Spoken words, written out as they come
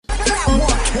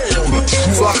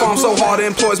So I farm so hard, the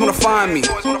employees wanna find me,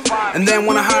 and then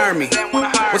wanna hire me.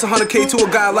 What's 100K to a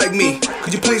guy like me?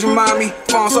 Could you please remind me?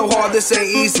 Farm so hard, this ain't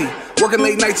easy. Working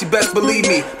late nights, you best believe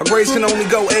me. My grades can only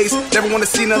go A's. Never wanna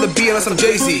see another B unless I'm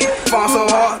Jay-Z. Farm so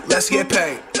hard, let's get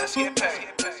paid.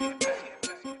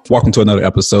 Welcome to another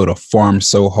episode of Farm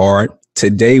So Hard.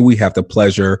 Today, we have the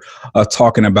pleasure of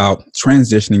talking about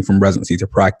transitioning from residency to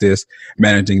practice,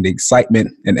 managing the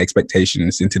excitement and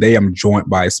expectations. And today, I'm joined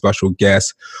by a special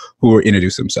guest who will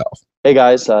introduce himself. Hey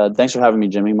guys, thanks for having me,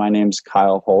 Jimmy. My name's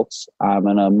Kyle Holtz. I'm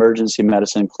an emergency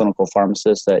medicine clinical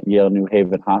pharmacist at Yale New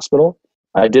Haven Hospital.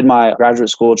 I did my graduate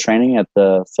school training at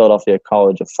the Philadelphia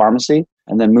College of Pharmacy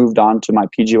and then moved on to my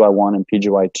PGY1 and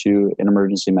PGY2 in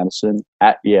emergency medicine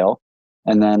at Yale.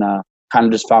 And then kind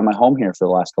of just found my home here for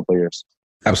the last couple of years.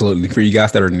 Absolutely. For you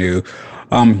guys that are new,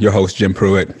 I'm your host, Jim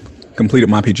Pruitt. Completed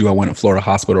my PGY1 at Florida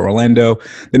Hospital, Orlando,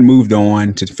 then moved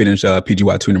on to finish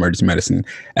PGY2 in emergency medicine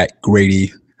at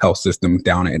Grady Health System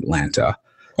down in Atlanta.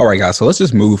 All right, guys, so let's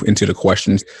just move into the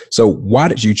questions. So why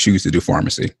did you choose to do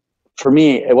pharmacy? For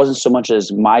me, it wasn't so much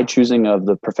as my choosing of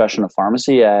the profession of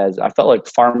pharmacy as I felt like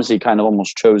pharmacy kind of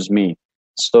almost chose me.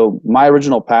 So my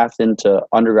original path into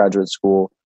undergraduate school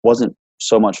wasn't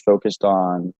so much focused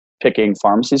on picking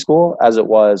pharmacy school as it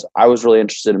was, I was really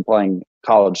interested in playing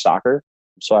college soccer.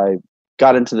 So I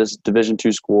got into this Division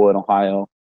II school in Ohio,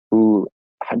 who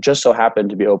just so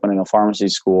happened to be opening a pharmacy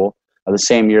school the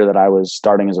same year that I was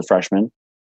starting as a freshman.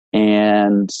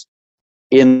 And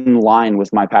in line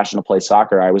with my passion to play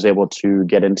soccer, I was able to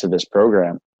get into this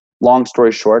program. Long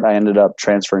story short, I ended up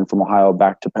transferring from Ohio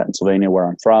back to Pennsylvania, where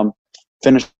I'm from,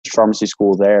 finished pharmacy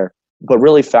school there, but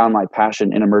really found my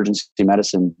passion in emergency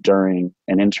medicine during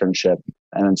an internship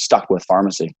and then stuck with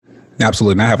pharmacy.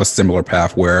 Absolutely. And I have a similar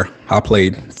path where I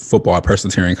played football at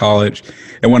Presbyterian College.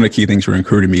 And one of the key things for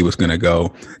recruiting me was going to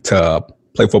go to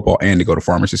play football and to go to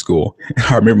pharmacy school. And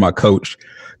I remember my coach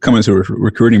coming to a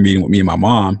recruiting meeting with me and my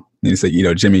mom. And he said,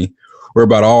 Jimmy, we're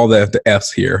about all the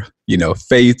F's here,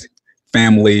 faith,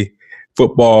 family,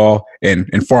 football,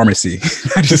 and pharmacy.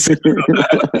 I just said,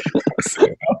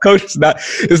 Coach,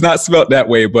 it's not spelled that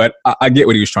way, but I get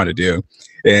what he was trying to do.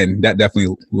 And that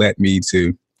definitely led me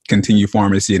to continue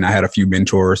pharmacy. And I had a few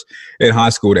mentors in high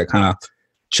school that kind of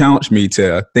challenged me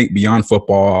to think beyond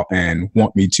football and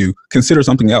want me to consider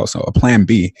something else, a plan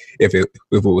B, if it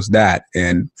was that.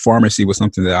 And pharmacy was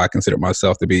something that I considered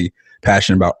myself to be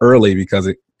passionate about early because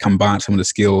it combined some of the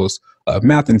skills of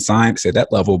math and science at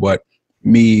that level, but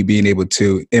me being able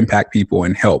to impact people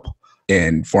and help.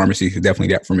 And pharmacy is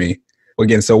definitely that for me.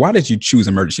 Again, so why did you choose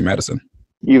emergency medicine?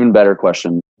 Even better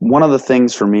question. One of the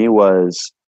things for me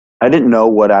was I didn't know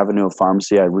what avenue of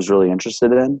pharmacy I was really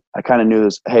interested in. I kind of knew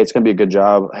this, hey, it's going to be a good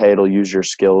job. Hey, it'll use your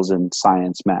skills in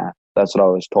science, math. That's what I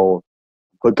was told.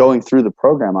 But going through the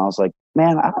program, I was like,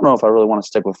 man, I don't know if I really want to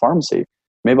stick with pharmacy.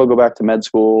 Maybe I'll go back to med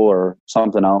school or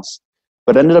something else.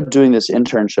 But ended up doing this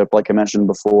internship, like I mentioned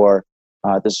before,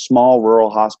 this small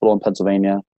rural hospital in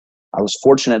Pennsylvania. I was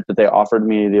fortunate that they offered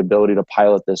me the ability to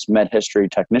pilot this med history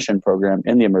technician program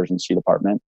in the emergency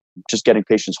department, just getting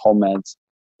patients home meds,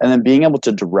 and then being able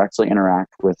to directly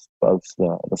interact with both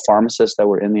the pharmacists that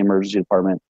were in the emergency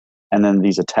department and then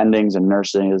these attendings and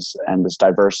nurses and this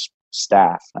diverse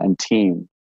staff and team.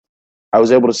 I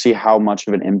was able to see how much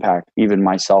of an impact even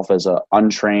myself as an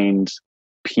untrained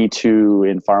P2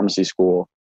 in pharmacy school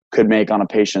could make on a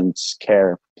patient's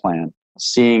care plan.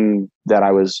 Seeing that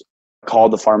I was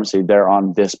called to pharmacy, they're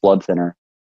on this blood thinner,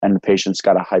 and the patient's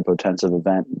got a hypotensive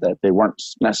event that they weren't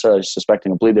necessarily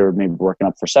suspecting a bleed, they were maybe working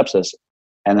up for sepsis,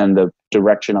 and then the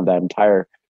direction of that entire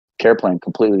care plan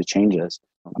completely changes.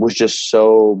 It was just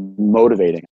so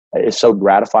motivating. It's so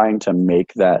gratifying to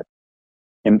make that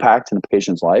impact in a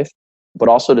patient's life, but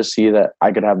also to see that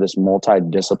I could have this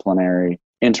multidisciplinary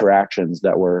interactions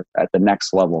that were at the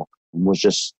next level was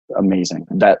just amazing.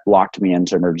 That locked me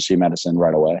into emergency medicine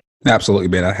right away. Absolutely,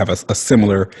 man. I have a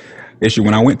similar issue.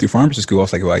 When I went through pharmacy school, I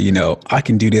was like, well, I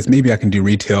can do this. Maybe I can do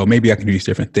retail. Maybe I can do these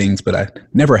different things. But I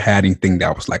never had anything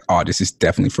that was like, oh, this is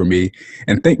definitely for me.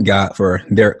 And thank God for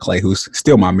Derek Clay, who's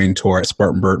still my mentor at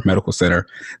Spartanburg Medical Center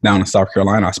down in South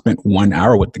Carolina. I spent 1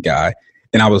 hour with the guy.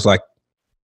 And I was like,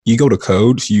 you go to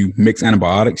codes, you mix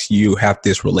antibiotics, you have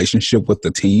this relationship with the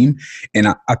team. And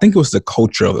I think it was the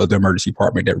culture of the emergency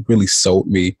department that really sold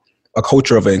me, a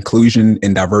culture of inclusion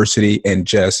and diversity and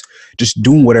just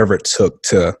doing whatever it took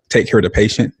to take care of the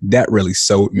patient. That really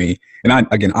sold me. And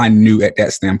I knew at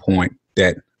that standpoint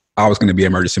that I was going to be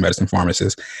an emergency medicine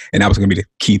pharmacist. And that was going to be the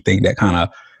key thing that kind of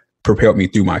propelled me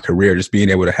through my career, just being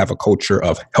able to have a culture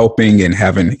of helping and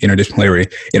having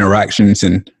interdisciplinary interactions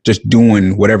and just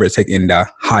doing whatever it takes in the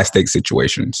high stakes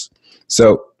situations.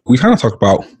 So we kind of talked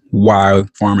about why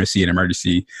pharmacy and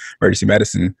emergency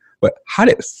medicine, but how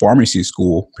did pharmacy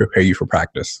school prepare you for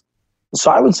practice? So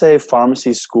I would say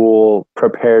pharmacy school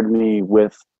prepared me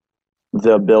with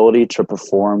the ability to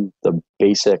perform the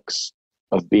basics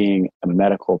of being a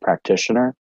medical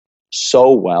practitioner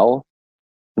so well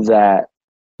that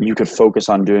you could focus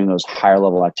on doing those higher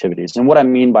level activities. And what I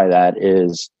mean by that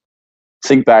is,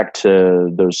 think back to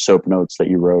those soap notes that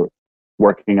you wrote,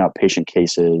 working up patient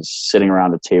cases, sitting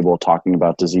around a table talking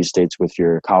about disease states with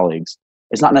your colleagues.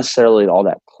 It's not necessarily all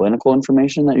that clinical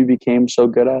information that you became so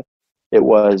good at. It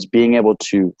was being able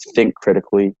to think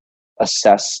critically,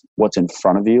 assess what's in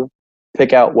front of you,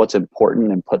 pick out what's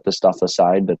important and put the stuff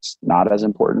aside that's not as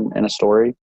important in a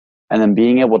story, and then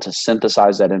being able to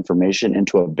synthesize that information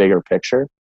into a bigger picture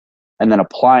and then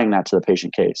applying that to the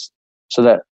patient case. So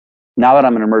that now that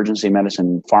I'm an emergency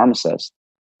medicine pharmacist,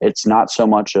 it's not so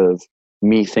much of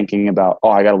me thinking about,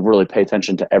 oh, I got to really pay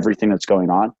attention to everything that's going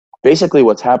on. Basically,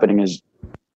 what's happening is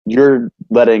you're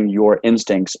letting your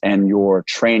instincts and your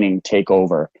training take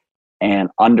over and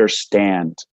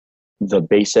understand the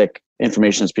basic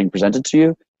information that's being presented to you.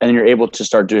 And then you're able to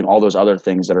start doing all those other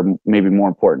things that are maybe more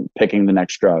important, picking the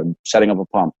next drug, setting up a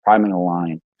pump, priming a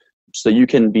line, so you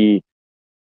can be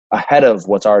ahead of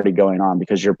what's already going on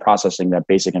because you're processing that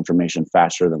basic information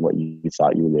faster than what you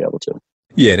thought you would be able to.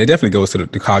 Yeah, that definitely goes to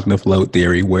the cognitive load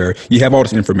theory, where you have all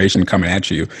this information coming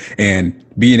at you, and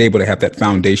being able to have that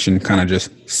foundation kind of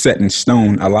just set in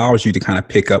stone allows you to kind of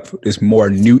pick up this more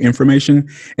new information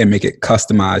and make it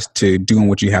customized to doing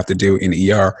what you have to do in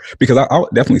the ER. Because I'll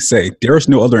definitely say there is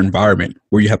no other environment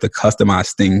where you have to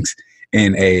customize things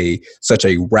in such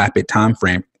a rapid time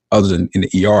frame other than in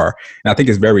the ER. And I think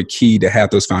it's very key to have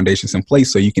those foundations in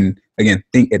place so you can, again,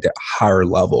 think at that higher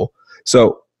level.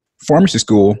 So pharmacy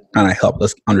school kind of helped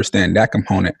us understand that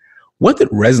component. What did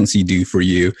residency do for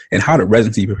you, and how did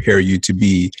residency prepare you to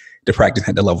be the practice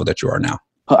at the level that you are now?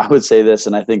 I would say this,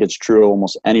 and I think it's true of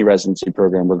almost any residency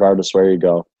program, regardless where you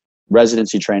go.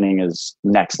 Residency training is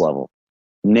next level.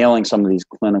 Nailing some of these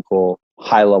clinical,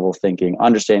 high-level thinking,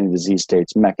 understanding disease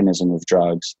states, mechanism of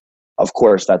drugs. Of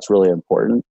course, that's really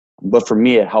important. But for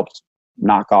me, it helped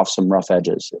knock off some rough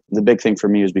edges. The big thing for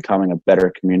me was becoming a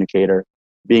better communicator,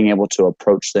 being able to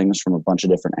approach things from a bunch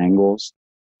of different angles,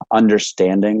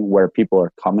 understanding where people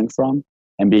are coming from,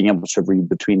 and being able to read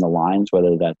between the lines,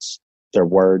 whether that's their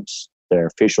words,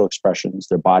 their facial expressions,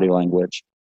 their body language.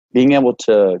 Being able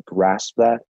to grasp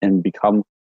that and become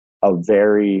a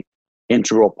very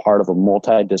integral part of a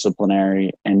multidisciplinary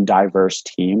and diverse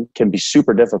team can be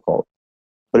super difficult.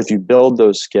 But if you build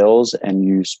those skills and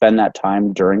you spend that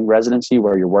time during residency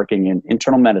where you're working in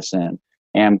internal medicine,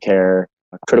 AmCare,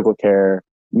 critical care,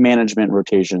 management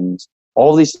rotations,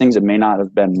 all of these things that may not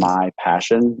have been my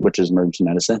passion, which is emergency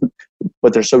medicine,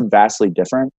 but they're so vastly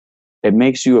different, it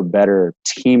makes you a better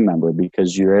team member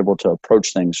because you're able to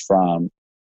approach things from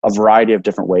a variety of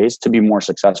different ways to be more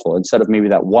successful instead of maybe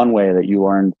that one way that you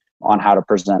learned on how to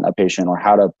present a patient or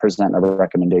how to present a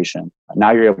recommendation.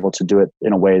 Now you're able to do it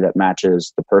in a way that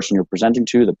matches the person you're presenting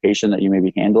to, the patient that you may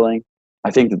be handling. I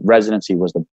think that residency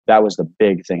was the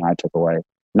big thing I took away,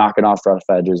 knocking off rough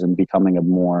edges and becoming a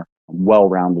more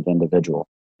well-rounded individual.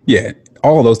 Yeah,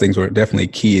 all of those things were definitely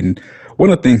key. And one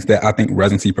of the things that I think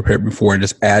residency prepared me for, and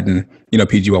just adding,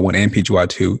 PGY1 and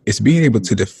PGY2, is being able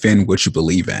to defend what you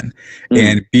believe in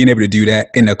and being able to do that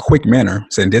in a quick manner.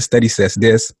 Saying this study says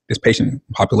this patient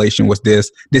population was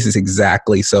this is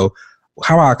exactly. So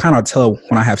how I kind of tell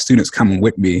when I have students coming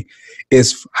with me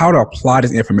is how to apply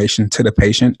this information to the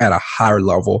patient at a higher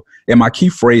level. And my key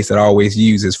phrase that I always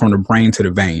use is from the brain to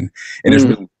the vein. And it's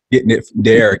really getting it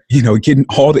there, getting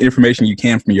all the information you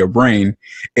can from your brain.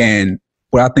 And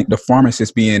what I think the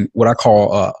pharmacist being what I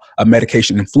call a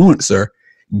medication influencer,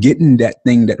 getting that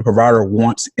thing that the provider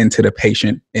wants into the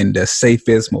patient in the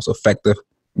safest, most effective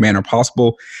manner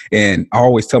possible. And I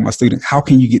always tell my students, how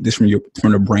can you get this from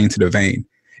the brain to the vein?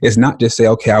 It's not just say,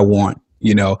 okay, I want,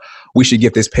 we should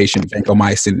give this patient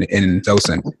vancomycin and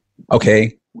Zosyn.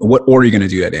 Okay, what order are you going to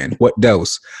do that in? What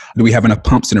dose? Do we have enough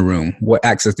pumps in the room? What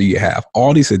access do you have?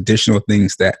 All these additional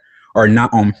things that are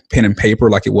not on pen and paper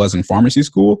like it was in pharmacy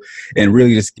school, and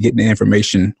really just getting the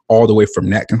information all the way from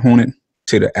that component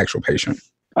to the actual patient.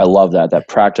 I love that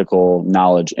practical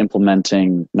knowledge,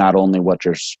 implementing not only what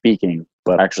you're speaking,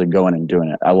 but actually going and doing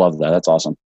it. I love that. That's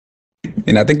awesome.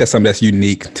 And I think that's something that's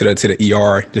unique to the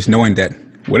ER, just knowing that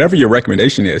whatever your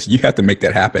recommendation is, you have to make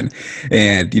that happen.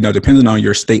 And, depending on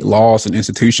your state laws and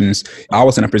institutions, I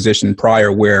was in a position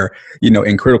prior where,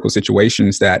 in critical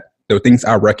situations that the things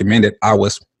I recommended, I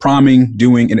was priming,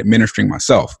 doing, and administering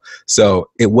myself. So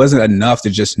it wasn't enough to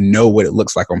just know what it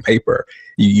looks like on paper.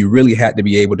 You really had to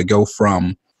be able to go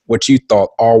from what you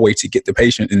thought all the way to get the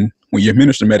patient. And when you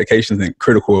administer medications in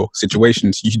critical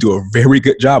situations, you do a very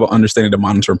good job of understanding the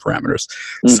monitoring parameters.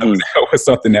 So that was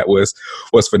something that was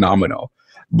phenomenal.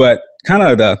 But kind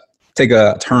of to take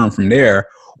a turn from there,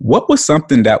 what was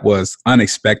something that was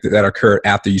unexpected that occurred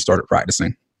after you started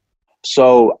practicing?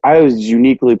 So I was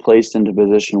uniquely placed into a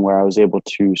position where I was able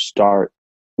to start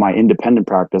my independent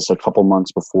practice a couple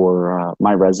months before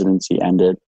my residency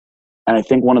ended. And I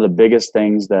think one of the biggest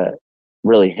things that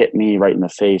really hit me right in the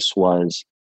face was,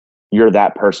 you're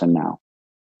that person now.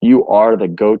 You are the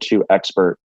go-to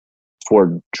expert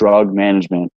for drug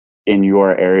management in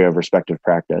your area of respective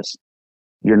practice.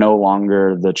 You're no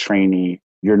longer the trainee.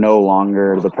 You're no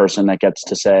longer the person that gets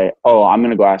to say, oh, I'm going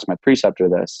to go ask my preceptor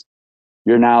this.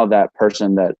 You're now that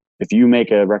person that if you make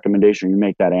a recommendation, you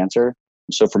make that answer.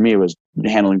 So for me, it was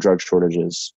handling drug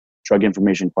shortages, drug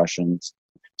information questions,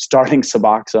 starting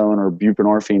Suboxone or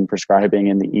buprenorphine prescribing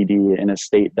in the ED in a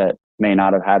state that may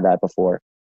not have had that before.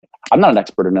 I'm not an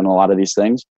expert in a lot of these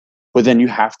things, but then you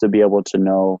have to be able to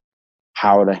know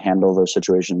how to handle those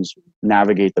situations,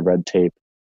 navigate the red tape,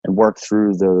 and work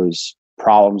through those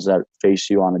problems that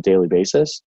face you on a daily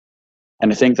basis.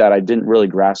 And I think that I didn't really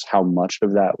grasp how much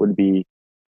of that would be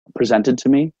presented to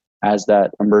me as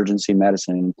that emergency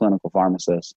medicine and clinical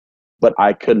pharmacist. But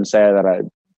I couldn't say that I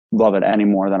love it any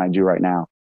more than I do right now.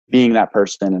 Being that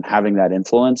person and having that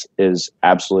influence is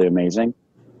absolutely amazing.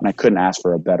 And I couldn't ask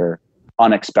for a better,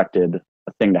 unexpected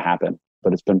thing to happen.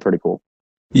 But it's been pretty cool.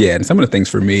 Yeah, and some of the things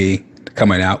for me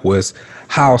coming out was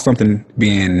how something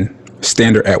being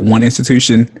standard at one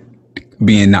institution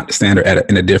being not the standard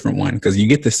in a different one. Because you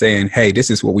get to saying, hey,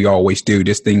 this is what we always do.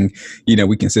 This thing,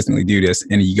 we consistently do this.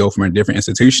 And you go from a different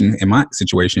institution. In my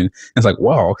situation, it's like,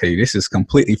 wow, okay, this is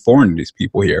completely foreign to these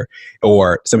people here.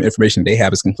 Or some information they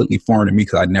have is completely foreign to me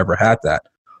because I never had that.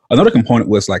 Another component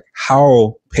was like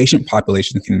how patient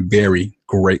populations can vary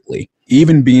greatly.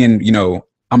 Even being,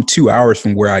 I'm 2 hours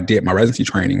from where I did my residency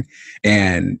training,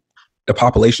 and the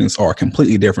populations are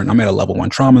completely different. I'm at a level 1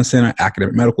 trauma center,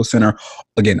 academic medical center.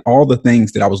 Again, all the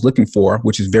things that I was looking for,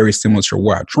 which is very similar to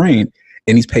where I trained,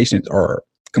 and these patients are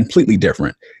completely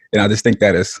different. And I just think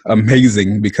that is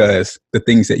amazing because the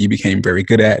things that you became very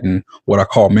good at and what I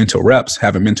call mental reps,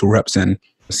 having mental reps in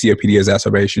COPD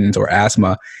exacerbations or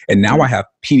asthma. And now I have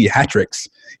pediatrics,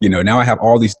 now I have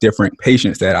all these different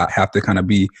patients that I have to kind of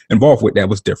be involved with that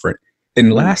was different.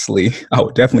 And lastly, I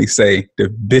would definitely say the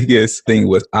biggest thing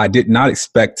was I did not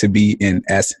expect to be in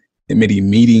as many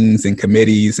meetings and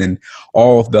committees and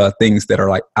all of the things that are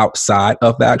like outside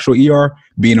of the actual ER,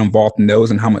 being involved in those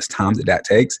and how much time that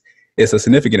takes. It's a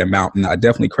significant amount. And I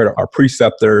definitely credit our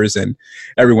preceptors and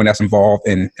everyone that's involved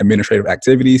in administrative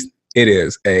activities. It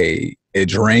is a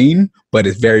drain, but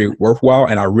it's very worthwhile.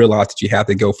 And I realized that you have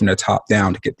to go from the top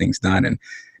down to get things done. And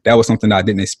that was something that I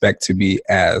didn't expect to be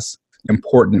as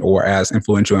important or as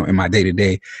influential in my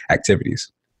day-to-day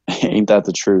activities. Ain't that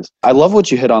the truth? I love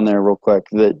what you hit on there real quick,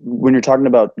 that when you're talking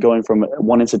about going from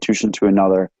one institution to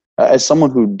another, as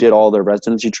someone who did all their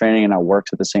residency training and I worked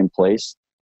at the same place,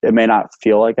 it may not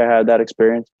feel like I had that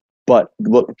experience, but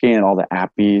looking at all the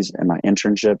APPEs and my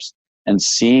internships and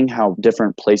seeing how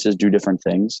different places do different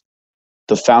things,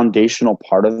 the foundational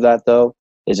part of that though,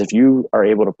 is if you are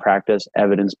able to practice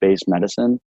evidence-based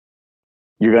medicine,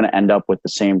 you're going to end up with the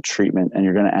same treatment and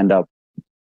you're going to end up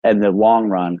in the long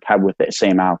run have with the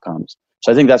same outcomes.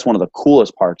 So I think that's one of the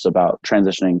coolest parts about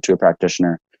transitioning to a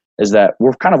practitioner is that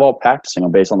we're kind of all practicing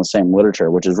based on the same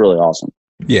literature, which is really awesome.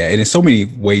 Yeah, and there's so many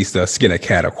ways to skin a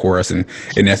cat, of course, and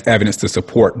that's evidence to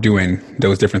support doing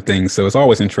those different things. So it's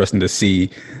always interesting to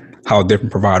see how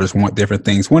different providers want different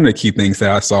things. One of the key things that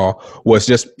I saw was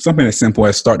just something as simple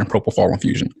as starting propofol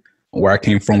infusion. Where I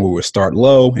came from, we would start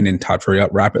low and then titrate up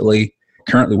rapidly.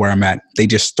 Currently where I'm at, they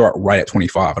just start right at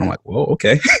 25. And I'm like, whoa,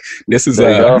 okay, this is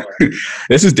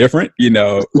this is different.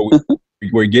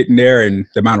 We're getting there, and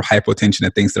the amount of hypotension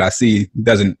and things that I see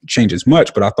doesn't change as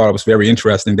much. But I thought it was very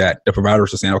interesting that the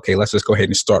providers are saying, okay, let's just go ahead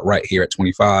and start right here at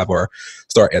 25 or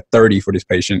start at 30 for this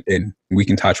patient, and we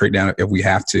can titrate down if we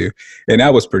have to. And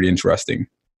that was pretty interesting.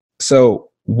 So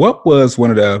what was one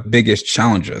of the biggest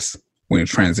challenges when you're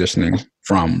transitioning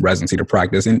from residency to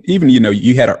practice? And even,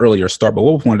 you had an earlier start, but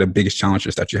what was one of the biggest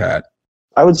challenges that you had?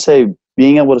 I would say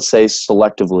being able to say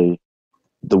selectively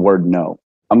the word no.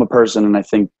 I'm a person, and I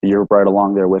think you're right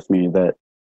along there with me, that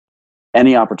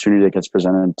any opportunity that gets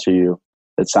presented to you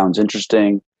that sounds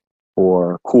interesting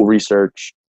or cool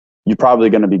research, you're probably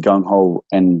going to be gung-ho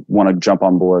and want to jump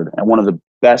on board. And one of the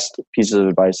best pieces of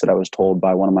advice that I was told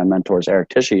by one of my mentors, Eric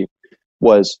Tishy,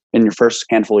 was in your first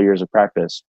handful of years of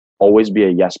practice, always be a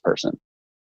yes person.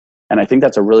 And I think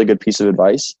that's a really good piece of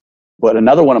advice. But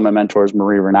another one of my mentors,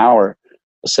 Marie Renauer,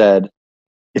 said,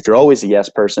 if you're always a yes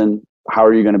person, how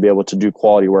are you going to be able to do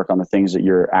quality work on the things that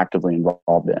you're actively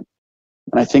involved in?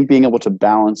 And I think being able to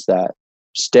balance that,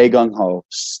 stay gung-ho,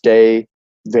 stay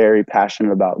very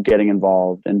passionate about getting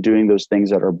involved and doing those things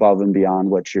that are above and beyond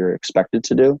what you're expected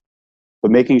to do,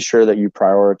 but making sure that you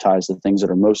prioritize the things that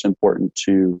are most important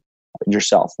to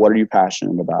yourself. What are you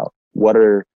passionate about? What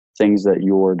are things that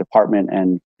your department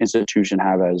and institution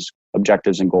have as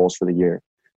objectives and goals for the year?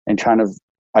 And kind of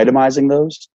itemizing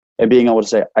those and being able to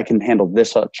say, I can handle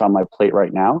this much on my plate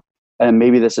right now. And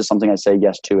maybe this is something I say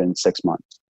yes to in 6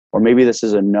 months. Or maybe this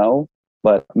is a no,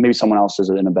 but maybe someone else is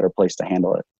in a better place to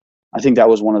handle it. I think that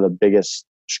was one of the biggest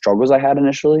struggles I had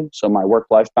initially. So my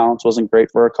work-life balance wasn't great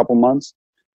for a couple months.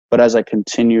 But as I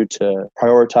continue to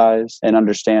prioritize and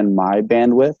understand my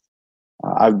bandwidth,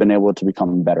 I've been able to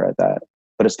become better at that.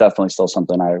 But it's definitely still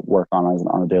something I work on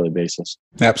a daily basis.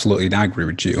 Absolutely. And I agree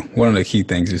with you. One of the key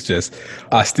things is just,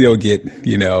 I still get,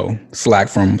 slack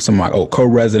from some of my old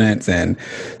co-residents and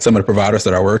some of the providers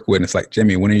that I work with. And it's like,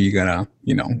 Jimmy, when are you going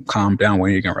to, calm down?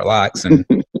 When are you going to relax? And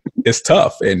it's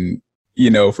tough. And,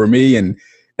 for me and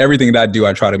everything that I do,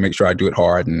 I try to make sure I do it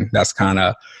hard. And that's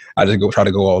I just try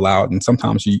to go all out. And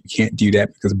sometimes you can't do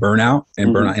that because burnout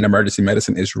in emergency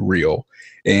medicine is real.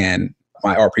 And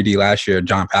my RPD last year,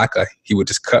 John Paca, he would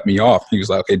just cut me off. He was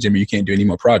like, okay, Jimmy, you can't do any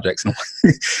more projects. And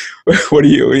I'm like, what do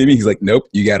you mean? He's like, nope,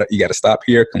 you gotta stop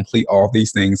here, complete all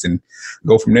these things and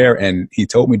go from there. And he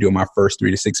told me during my first 3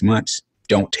 to 6 months,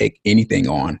 don't take anything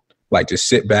on, like just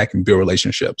sit back and build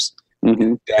relationships.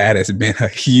 Mm-hmm. That has been a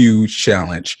huge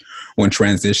challenge when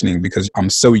transitioning because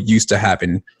I'm so used to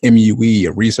having MUE,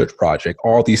 a research project,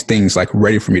 all these things like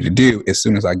ready for me to do as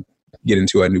soon as I get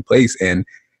into a new place. And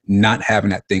not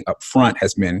having that thing up front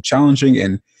has been challenging.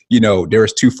 And, there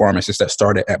was 2 pharmacists that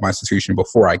started at my institution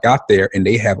before I got there, and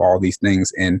they have all these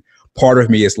things. And part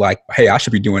of me is like, hey, I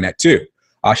should be doing that too.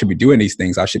 I should be doing these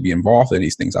things. I should be involved in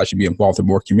these things. I should be involved in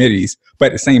more committees. But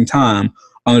at the same time,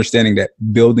 understanding that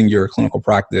building your clinical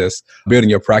practice, building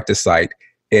your practice site,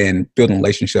 and building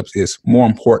relationships is more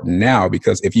important now,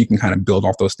 because if you can kind of build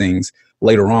off those things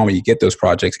later on when you get those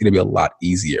projects, it'll be a lot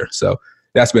easier. So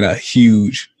that's been a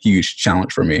huge, huge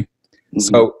challenge for me. Mm-hmm.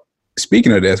 So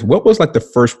speaking of this, what was like the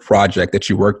first project that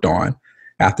you worked on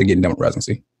after getting done with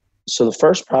residency? So the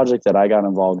first project that I got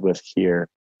involved with here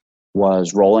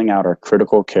was rolling out our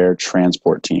critical care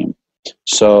transport team.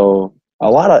 So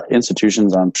a lot of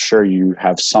institutions, I'm sure you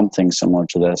have something similar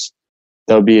to this.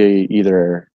 There'll be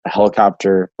either a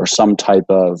helicopter or some type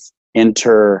of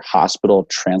inter-hospital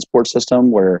transport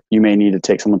system where you may need to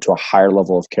take someone to a higher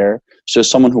level of care. So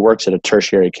someone who works at a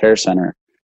tertiary care center,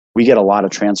 we get a lot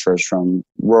of transfers from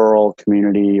rural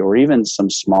community or even some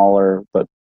smaller but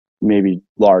maybe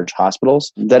large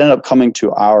hospitals that end up coming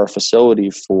to our facility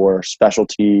for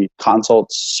specialty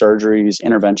consults, surgeries,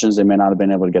 interventions they may not have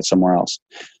been able to get somewhere else.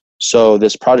 So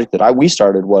this project that we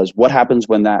started was, what happens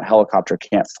when that helicopter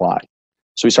can't fly?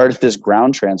 So we started this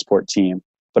ground transport team.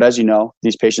 But as you know,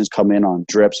 these patients come in on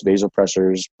drips,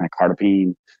 vasopressors,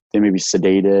 nicardipine. They may be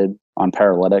sedated on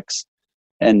paralytics.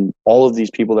 And all of these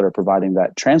people that are providing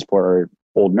that transport are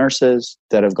old nurses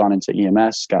that have gone into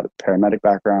EMS, got paramedic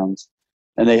backgrounds.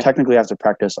 And they technically have to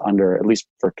practice under, at least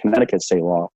for Connecticut state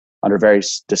law, under very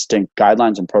distinct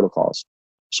guidelines and protocols.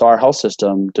 So our health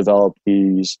system developed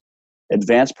these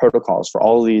advanced protocols for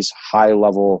all of these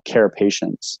high-level care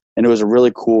patients. And it was a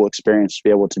really cool experience to be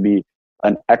able to be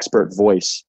an expert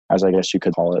voice, as I guess you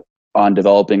could call it, on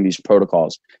developing these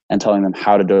protocols and telling them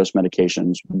how to dose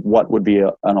medications, what would be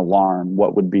an alarm,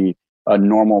 what would be a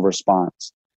normal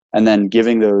response, and then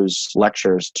giving those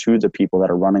lectures to the people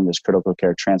that are running this critical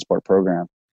care transport program.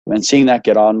 And seeing that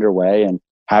get underway and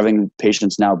having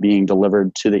patients now being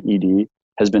delivered to the ED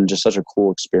has been just such a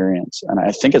cool experience. And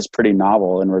I think it's pretty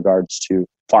novel in regards to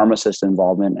pharmacist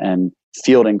involvement and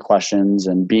fielding questions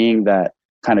and being that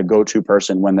kind of go-to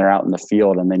person when they're out in the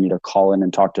field and they need to call in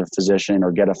and talk to a physician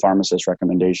or get a pharmacist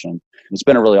recommendation. It's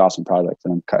been a really awesome project,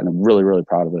 and I'm kind of really, really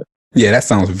proud of it. Yeah, that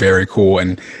sounds very cool.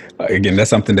 And again, that's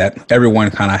something that everyone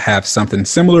kind of have something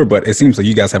similar, but it seems like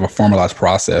you guys have a formalized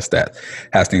process that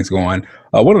has things going.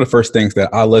 One of the first things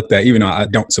that I looked at, even though I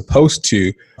don't supposed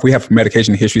to, we have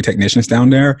medication history technicians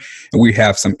down there, and we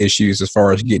have some issues as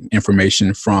far as getting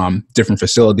information from different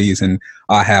facilities. And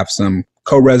I have some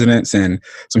co-residents and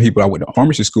some people I went to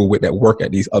pharmacy school with that work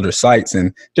at these other sites,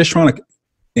 and just trying to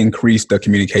increase the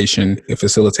communication and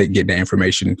facilitate getting the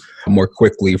information more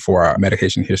quickly for our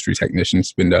medication history technicians.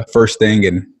 It's been the first thing,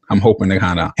 and I'm hoping to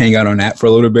kind of hang out on that for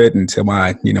a little bit until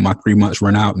my 3 months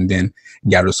run out and then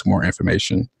gather some more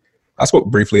information. I spoke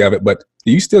briefly of it, but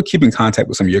do you still keep in contact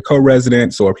with some of your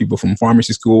co-residents or people from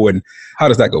pharmacy school, and how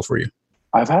does that go for you?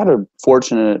 I've had a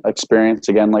fortunate experience,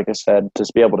 again, like I said, to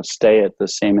be able to stay at the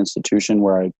same institution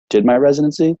where I did my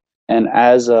residency. And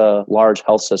as a large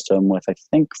health system with, I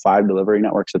think, 5 delivery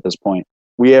networks at this point,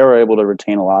 we are able to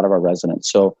retain a lot of our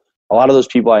residents. So a lot of those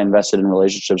people I invested in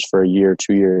relationships for a year,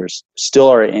 2 years, still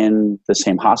are in the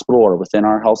same hospital or within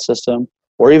our health system,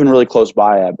 or even really close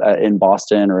by in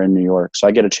Boston or in New York. So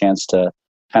I get a chance to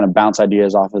kind of bounce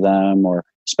ideas off of them or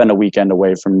spend a weekend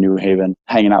away from New Haven,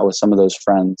 hanging out with some of those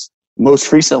friends.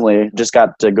 Most recently, just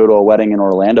got to go to a wedding in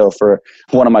Orlando for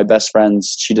one of my best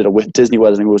friends. She did a Disney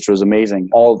wedding, which was amazing.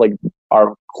 All like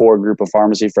our core group of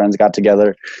pharmacy friends got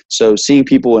together. So seeing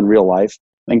people in real life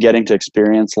and getting to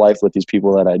experience life with these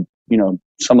people that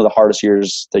some of the hardest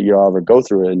years that you'll ever go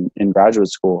through in graduate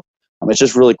school. It's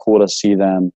just really cool to see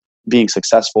them being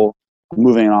successful,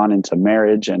 moving on into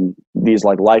marriage and these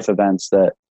like life events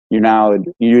that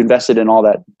you invested in all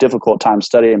that difficult time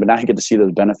studying, but now you get to see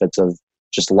those benefits of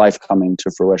just life coming to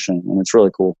fruition. And it's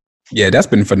really cool. Yeah, that's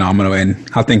been phenomenal. And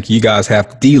I think you guys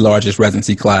have the largest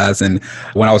residency class. And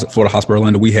when I was at Florida Hospital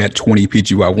Orlando, we had 20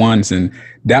 PGY1s, and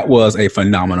that was a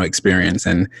phenomenal experience.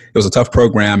 And it was a tough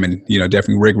program and,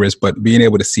 definitely rigorous, but being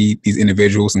able to see these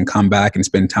individuals and come back and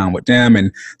spend time with them,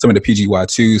 and some of the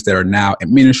PGY2s that are now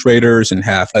administrators and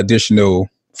have additional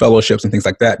fellowships and things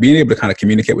like that, being able to kind of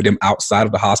communicate with them outside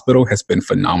of the hospital has been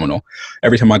phenomenal.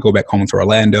 Every time I go back home to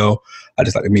Orlando, I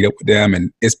just like to meet up with them,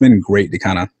 and it's been great to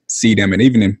kind of see them. And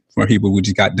even for people who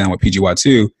just got done with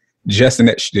PGY2, just in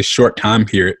this short time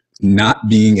period, not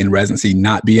being in residency,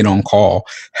 not being on call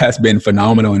has been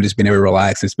phenomenal, and just being able to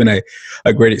relax. It's been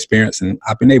a great experience, and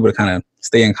I've been able to kind of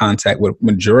stay in contact with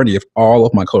majority of all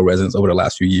of my co-residents over the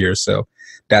last few years. So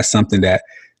that's something that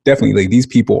definitely, these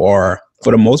people are,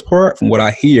 for the most part, from what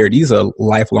I hear, these are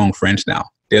lifelong friends now.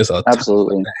 There's a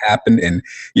absolutely that happened, and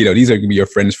these are going to be your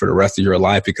friends for the rest of your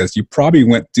life, because you probably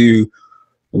went through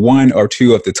one or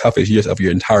two of the toughest years of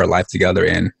your entire life together,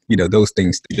 and those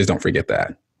things, you just don't forget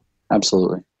that.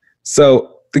 Absolutely.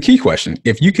 So the key question: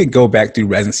 if you could go back through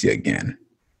residency again,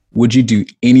 would you do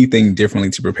anything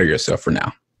differently to prepare yourself for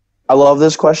now? I love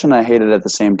this question. I hate it at the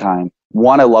same time.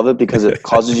 One, I love it because it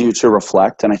causes you to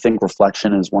reflect. And I think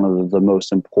reflection is one of the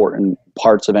most important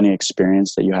parts of any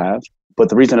experience that you have. But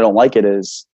the reason I don't like it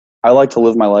is I like to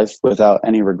live my life without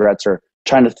any regrets, or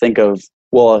trying to think of,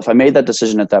 well, if I made that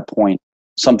decision at that point,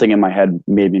 something in my head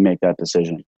made me make that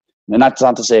decision. And that's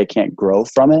not to say I can't grow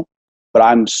from it, but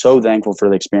I'm so thankful for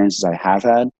the experiences I have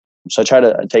had. So I try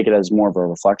to take it as more of a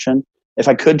reflection. If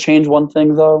I could change one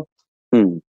thing though,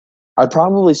 I'd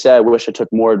probably say I wish I took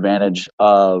more advantage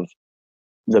of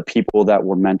the people that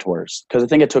were mentors, because I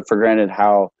think I took for granted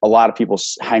how a lot of people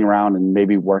hang around and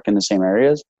maybe work in the same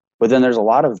areas, but then there's a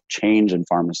lot of change in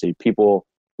pharmacy. People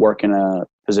work in a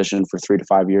position for 3 to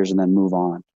 5 years and then move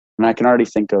on. And I can already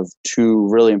think of 2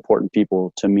 really important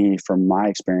people to me from my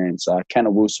experience, Ken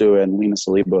Owusu and Lena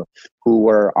Saliba, who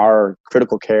were our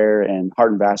critical care and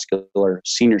heart and vascular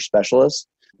senior specialists,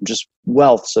 just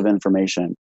wealths of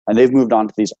information. And they've moved on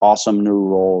to these awesome new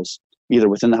roles, either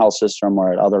within the health system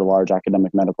or at other large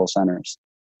academic medical centers.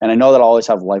 And I know that I always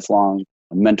have lifelong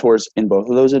mentors in both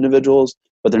of those individuals,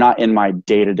 but they're not in my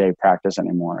day-to-day practice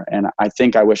anymore. And I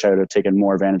think I wish I would have taken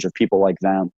more advantage of people like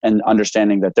them, and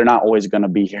understanding that they're not always going to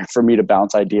be here for me to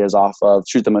bounce ideas off of,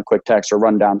 shoot them a quick text, or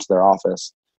run down to their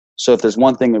office. So if there's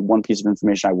one piece of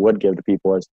information I would give to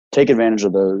people is take advantage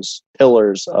of those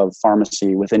pillars of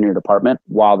pharmacy within your department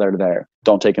while they're there.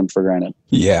 Don't take them for granted.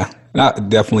 Yeah, I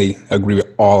definitely agree with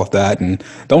all of that. And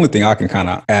the only thing I can kind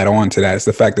of add on to that is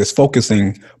the fact that it's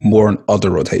focusing more on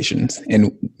other rotations,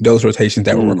 and those rotations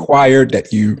that were required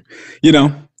that you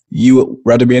would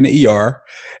rather be in the ER,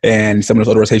 and some of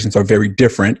those other rotations are very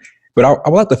different. But I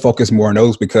would like to focus more on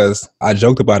those, because I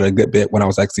joked about it a good bit when I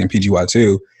was actually in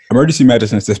PGY2. Emergency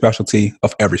medicine is the specialty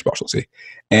of every specialty.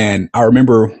 And I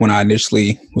remember when I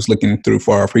initially was looking through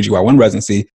for our PGY1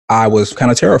 residency, I was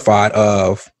kind of terrified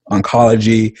of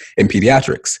oncology and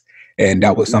pediatrics. And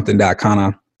that was something that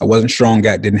I wasn't strong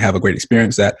at, didn't have a great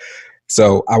experience at.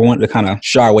 So I wanted to kind of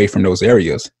shy away from those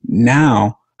areas.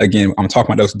 Now, again, I'm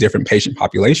talking about those different patient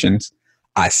populations.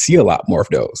 I see a lot more of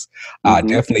those. I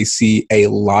definitely see a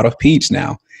lot of peds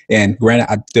now. And granted,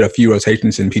 I did a few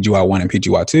rotations in PGY1 and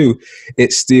PGY2.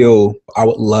 It's still, I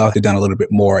would love to have done a little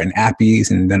bit more in APPEs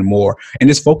and then more, and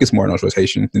just focus more on those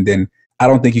rotations. And then I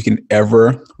don't think you can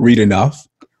ever read enough,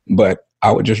 but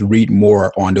I would just read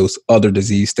more on those other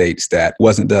disease states that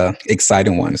wasn't the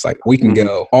exciting ones. Like we can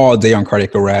go all day on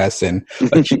cardiac arrest and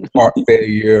acute heart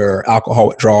failure, alcohol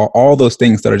withdrawal, all those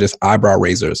things that are just eyebrow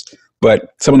raisers.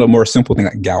 But some of the more simple things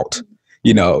like gout,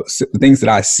 things that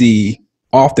I see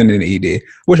often in the ED.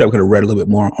 Wish I could have read a little bit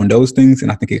more on those things,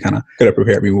 and I think it kind of could have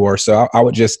prepared me more. So I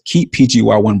would just keep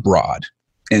PGY1 broad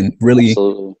and really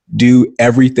do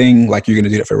everything like you're going to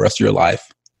do that for the rest of your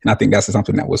life. And I think that's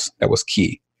something that was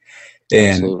key.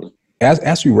 And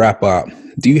as we wrap up,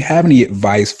 do you have any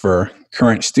advice for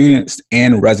current students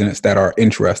and residents that are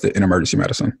interested in emergency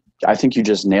medicine? I think you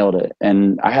just nailed it.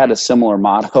 And I had a similar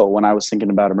motto when I was thinking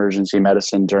about emergency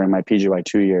medicine during my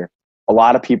PGY2 year. A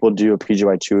lot of people do a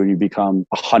PGY2 and you become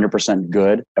 100%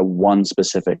 good at one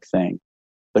specific thing.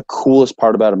 The coolest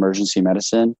part about emergency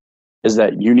medicine is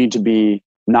that you need to be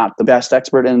not the best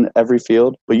expert in every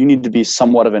field, but you need to be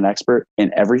somewhat of an expert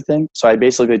in everything. So I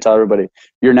basically tell everybody,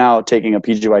 you're now taking a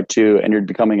PGY2 and you're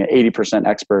becoming an 80%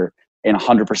 expert in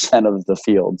 100% of the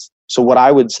fields. So what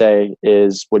I would say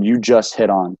is what you just hit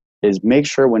on is make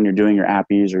sure when you're doing your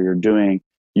APPEs or you're doing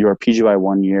your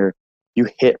PGY1 year, you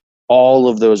hit all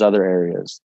of those other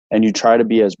areas and you try to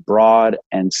be as broad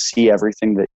and see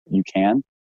everything that you can.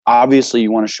 Obviously,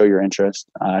 you want to show your interest.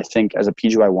 I think as a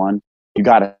PGY1, you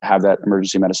got to have that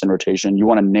emergency medicine rotation. You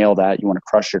want to nail that. You want to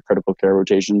crush your critical care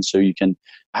rotation so you can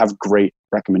have great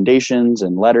recommendations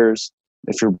and letters.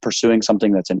 If you're pursuing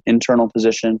something that's an internal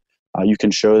position, you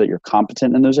can show that you're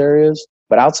competent in those areas.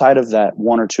 But outside of that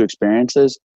 1 or 2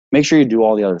 experiences, make sure you do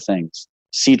all the other things.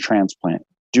 See transplant,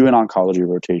 do an oncology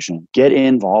rotation, get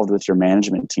involved with your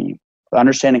management team.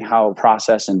 Understanding how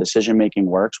process and decision-making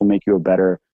works will make you a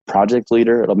better project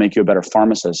leader. It'll make you a better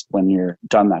pharmacist when you're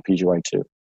done that PGY2.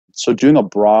 So doing a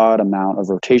broad amount of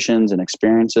rotations and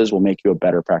experiences will make you a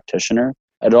better practitioner.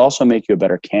 It'll also make you a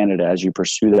better candidate as you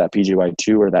pursue that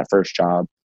PGY2 or that first job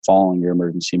following your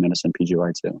emergency medicine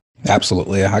PGY2.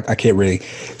 Absolutely. I can't really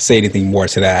say anything more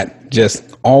to that.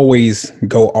 Just always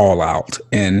go all out.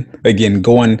 And again,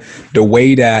 going the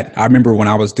way that I remember when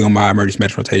I was doing my emergency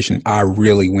medicine rotation, I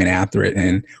really went after it.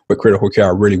 And with critical care, I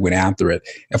really went after it.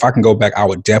 If I can go back, I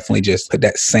would definitely just put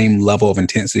that same level of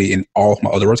intensity in all of my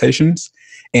other rotations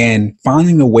and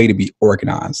finding a way to be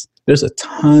organized. There's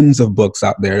tons of books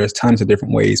out there. There's tons of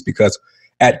different ways because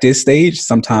at this stage,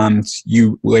 sometimes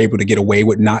you were able to get away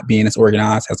with not being as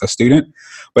organized as a student,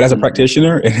 but as a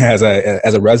practitioner and as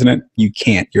a resident, you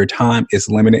can't. Your time is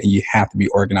limited and you have to be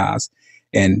organized.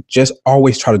 And just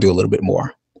always try to do a little bit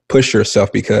more. Push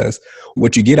yourself because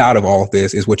what you get out of all of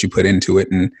this is what you put into it.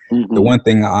 And the one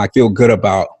thing I feel good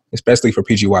about, especially for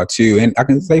PGY2, and I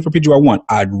can say for PGY1,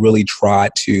 I'd really try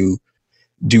to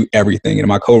do everything. And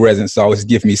my co-residents always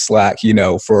give me slack,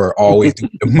 for always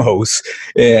doing the most.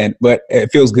 But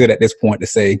it feels good at this point to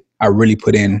say, I really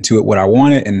put into it what I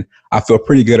wanted. And I feel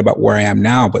pretty good about where I am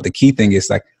now. But the key thing is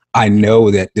like, I know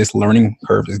that this learning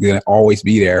curve is going to always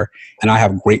be there. And I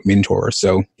have great mentors.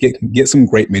 So get some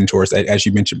great mentors, as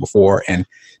you mentioned before, and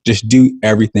just do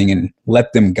everything and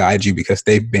let them guide you because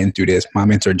they've been through this. My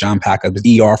mentor, John Packer, was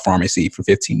ER pharmacy for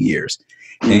 15 years.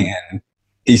 And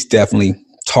he's definitely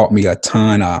taught me a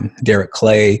ton. Derek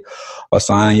Clay,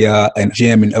 Asanya, and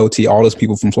Jim and OT, all those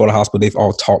people from Florida Hospital, they've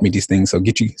all taught me these things. So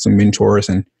get you some mentors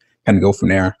and kind of go from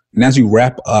there. And as you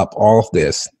wrap up all of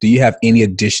this, do you have any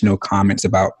additional comments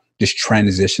about just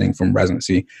transitioning from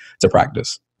residency to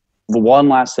practice? The one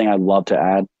last thing I'd love to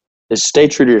add is stay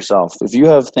true to yourself. If you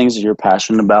have things that you're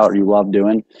passionate about or you love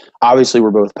doing, obviously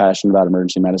we're both passionate about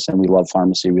emergency medicine. We love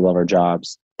pharmacy. We love our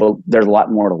jobs. But there's a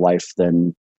lot more to life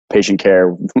than patient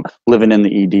care, living in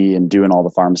the ED and doing all the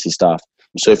pharmacy stuff.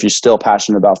 So if you're still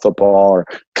passionate about football or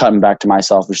cutting back to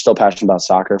myself, if you're still passionate about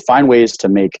soccer, find ways to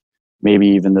make maybe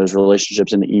even those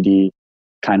relationships in the ED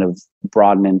kind of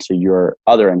broaden into your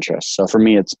other interests. So for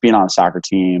me, it's being on a soccer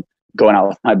team, going out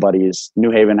with my buddies.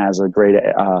 New Haven has a great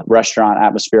restaurant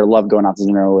atmosphere. Love going out to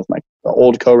dinner with my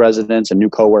old co-residents and new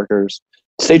co-workers.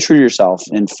 Stay true to yourself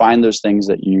and find those things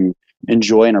that you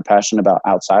enjoy and are passionate about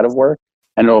outside of work,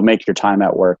 and it'll make your time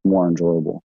at work more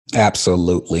enjoyable.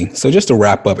 Absolutely. So just to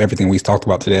wrap up everything we've talked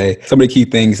about today, some of the key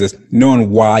things is knowing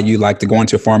why you like to go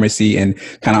into pharmacy and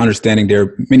kind of understanding there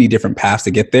are many different paths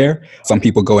to get there. Some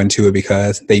people go into it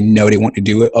because they know they want to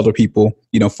do it. Other people,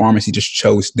 pharmacy just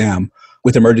chose them.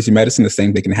 With emergency medicine, the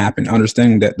same thing can happen.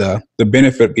 Understanding that the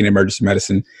benefit of being emergency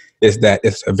medicine is that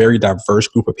it's a very diverse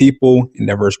group of people and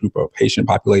diverse group of patient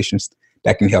populations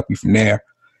that can help you from there.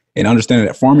 And understanding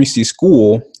that pharmacy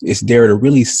school is there to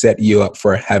really set you up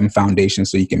for having foundations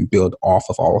so you can build off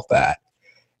of all of that.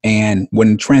 And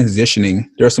when transitioning,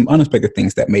 there are some unexpected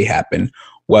things that may happen.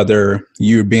 whether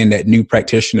you're being that new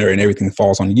practitioner and everything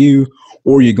falls on you,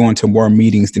 or you're going to more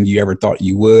meetings than you ever thought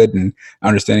you would, and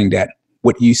understanding that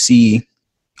what you see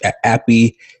at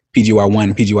API,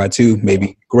 PGY1, PGY2 may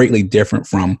be greatly different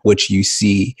from what you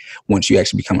see once you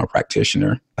actually become a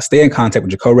practitioner. Stay in contact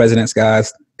with your co-residents,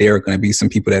 guys. There are going to be some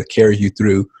people that carry you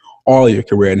through all of your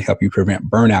career and help you prevent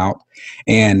burnout.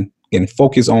 And again,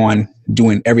 focus on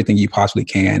doing everything you possibly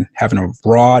can, having a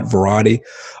broad variety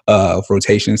of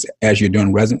rotations as you're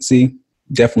doing residency.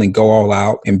 Definitely go all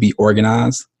out and be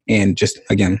organized. And just,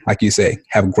 again, like you say,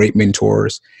 have great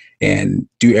mentors and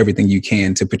do everything you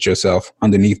can to put yourself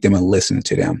underneath them and listen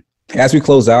to them. As we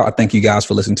close out, I thank you guys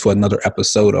for listening to another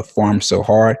episode of Farm So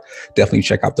Hard. Definitely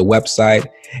check out the website.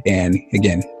 And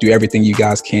again, do everything you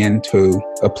guys can to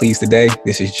please the day.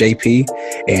 This is JP.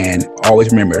 And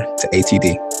always remember to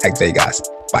ATD. Have a good day, guys.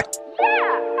 Bye.